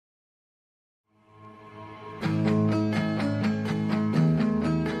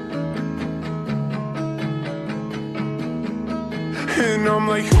And I'm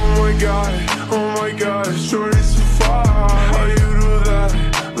like, oh my god, shorty's so far. How you do that?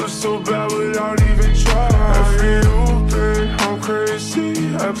 Look so bad without even trying. Every open, I'm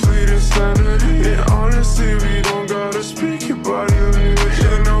crazy, I plead insanity. And honestly, we don't gotta speak your body language.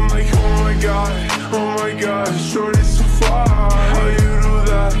 And I'm like, oh my god, shorty's so far. How you do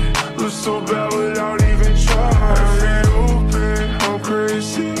that? Look so bad without even trying. Every open, I'm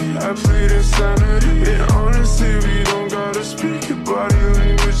crazy, I plead insanity. And honestly, we don't gotta speak your body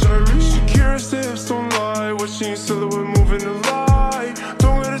language. I reach Shakira's lips, don't lie. Watching you silhouette moving the light.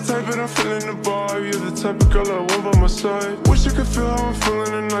 Don't get a type, but I'm feeling the vibe. You're the type of girl I want by my side. Wish I could feel how I'm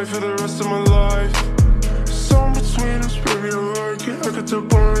feeling tonight for the rest of my life. Somewhere between us, baby, I like it. I could tell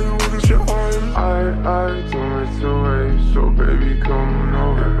by the way that your eyes. I don't like to wait, so baby, come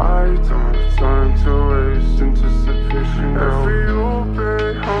over. I don't have time to waste, anticipation. Every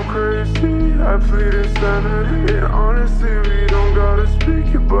open, I'm crazy, I plead insanity. And honestly, we don't gotta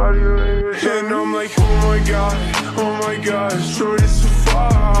speak your body language. And I'm like, oh my god, shorty's so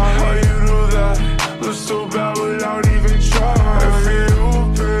far. How you do that? Look so bad without even trying. Every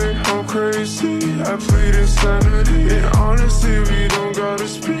open, I'm crazy, I plead insanity. And honestly, we don't gotta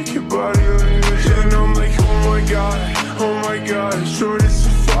speak your body language. And I'm like, oh my god, shorty's so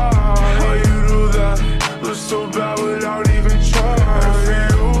far. How you do that? Look so bad without even trying.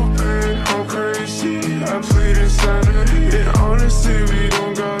 Every open, I'm crazy, I plead insanity. And honestly, we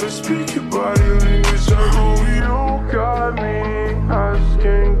don't gotta speak your body language. You got me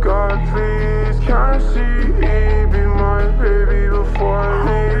asking God, please, can I see you be my baby before I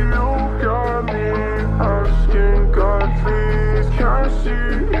leave? You got me asking God, please, can I see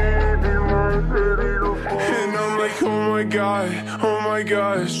you be my baby before? And I'm like, oh my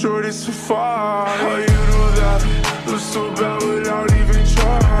god, shorty's so far. How you do that? Look so bad without even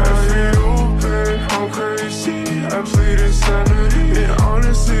trying. Every open, I'm crazy, I plead insanity. And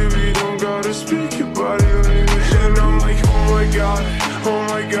honestly, we don't gotta speak your body language. And I'm like, oh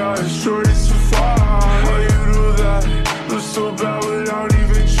my god, shorty's so far. How you do that? Look so bad without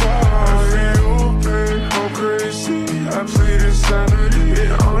even trying. Every open, I'm crazy, I plead insanity.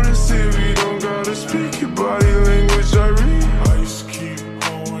 And honestly, we don't gotta speak your body language. I read. Ice keep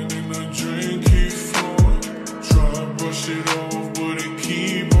pouring and the drink keep flowing. Try to brush it off, but it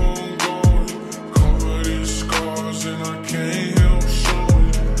keep on going. Covered in scars and I can't help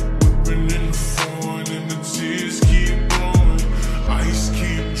showing. Whipping in the phone and the tears keep blowing. Ice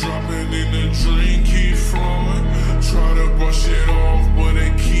keep dropping and the drink keep flowing. Try to brush it off, but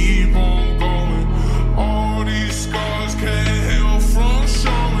it keep on going. All these scars can't help from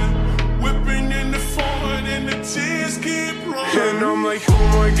showing. Whipping in the phone and the tears keep rolling. And I'm like, oh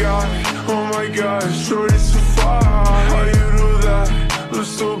my god, shorty's so far. How you do that? Look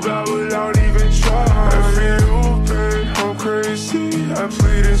so bad without even trying. Every open, I'm crazy, I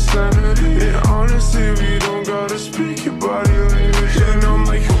plead insanity. And honestly, we don't gotta speak your body language. And I'm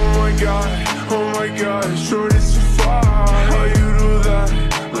like, oh my god, shorty's so far. How you do that?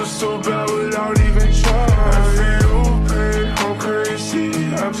 Look so bad without even trying. Every open, I'm crazy,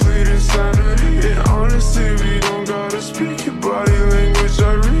 I plead insanity. And honestly, we don't gotta speak your body language.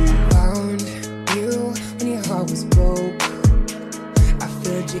 I read. Found you when your heart was broke. I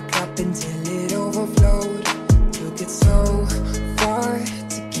filled your cup until it overflowed. Took it so far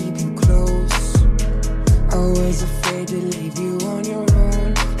to keep you close. I was afraid to leave you on your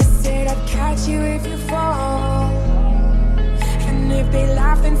own. I said I'd catch you if you fall. And if they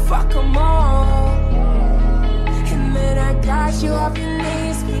laugh, then fuck them all. And then I got you off your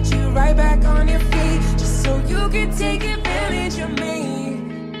knees, put you right back on your feet, just so you could take advantage of me.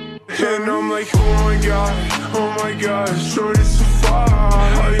 And I'm like, oh my god, shorty's so far.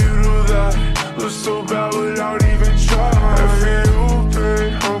 How you do that? Look so bad without even trying. Every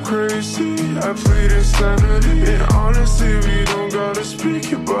open, I'm crazy, I plead insanity. And honestly, we don't gotta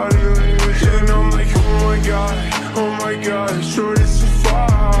speak your body language. And I'm like, oh my god, shorty's so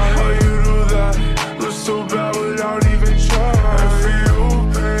far. How you do that? Look so bad without even trying. Every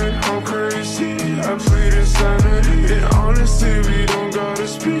open, I'm crazy, I plead insanity. And honestly, we don't gotta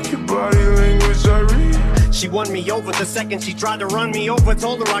speak your body language. I read. She won me over the second she tried to run me over.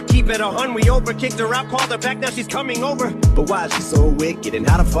 Told her I'd keep it 100. We over, kicked her out, called her back, now she's coming over. But why is she so wicked? And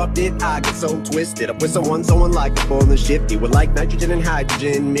how the fuck did I get so twisted? Up with someone likable and shifty, with like nitrogen and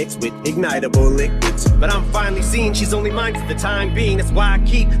hydrogen mixed with ignitable liquids. But I'm finally seeing she's only mine for the time being. That's why I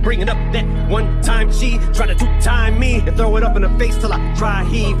keep bringing up that one time she tried to two-time me and throw it up in her face till I dry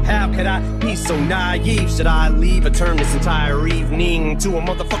heave. How could I be so naive? Should I leave or turn this entire evening to a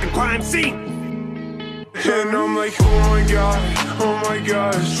motherfucking crime scene? And I'm like, oh my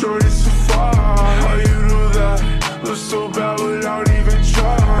god, shorty's so far. How you do that? look so bad without even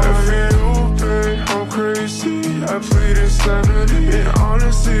trying. Every open, I'm crazy, I plead insanity. And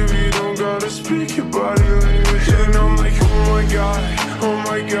honestly, we don't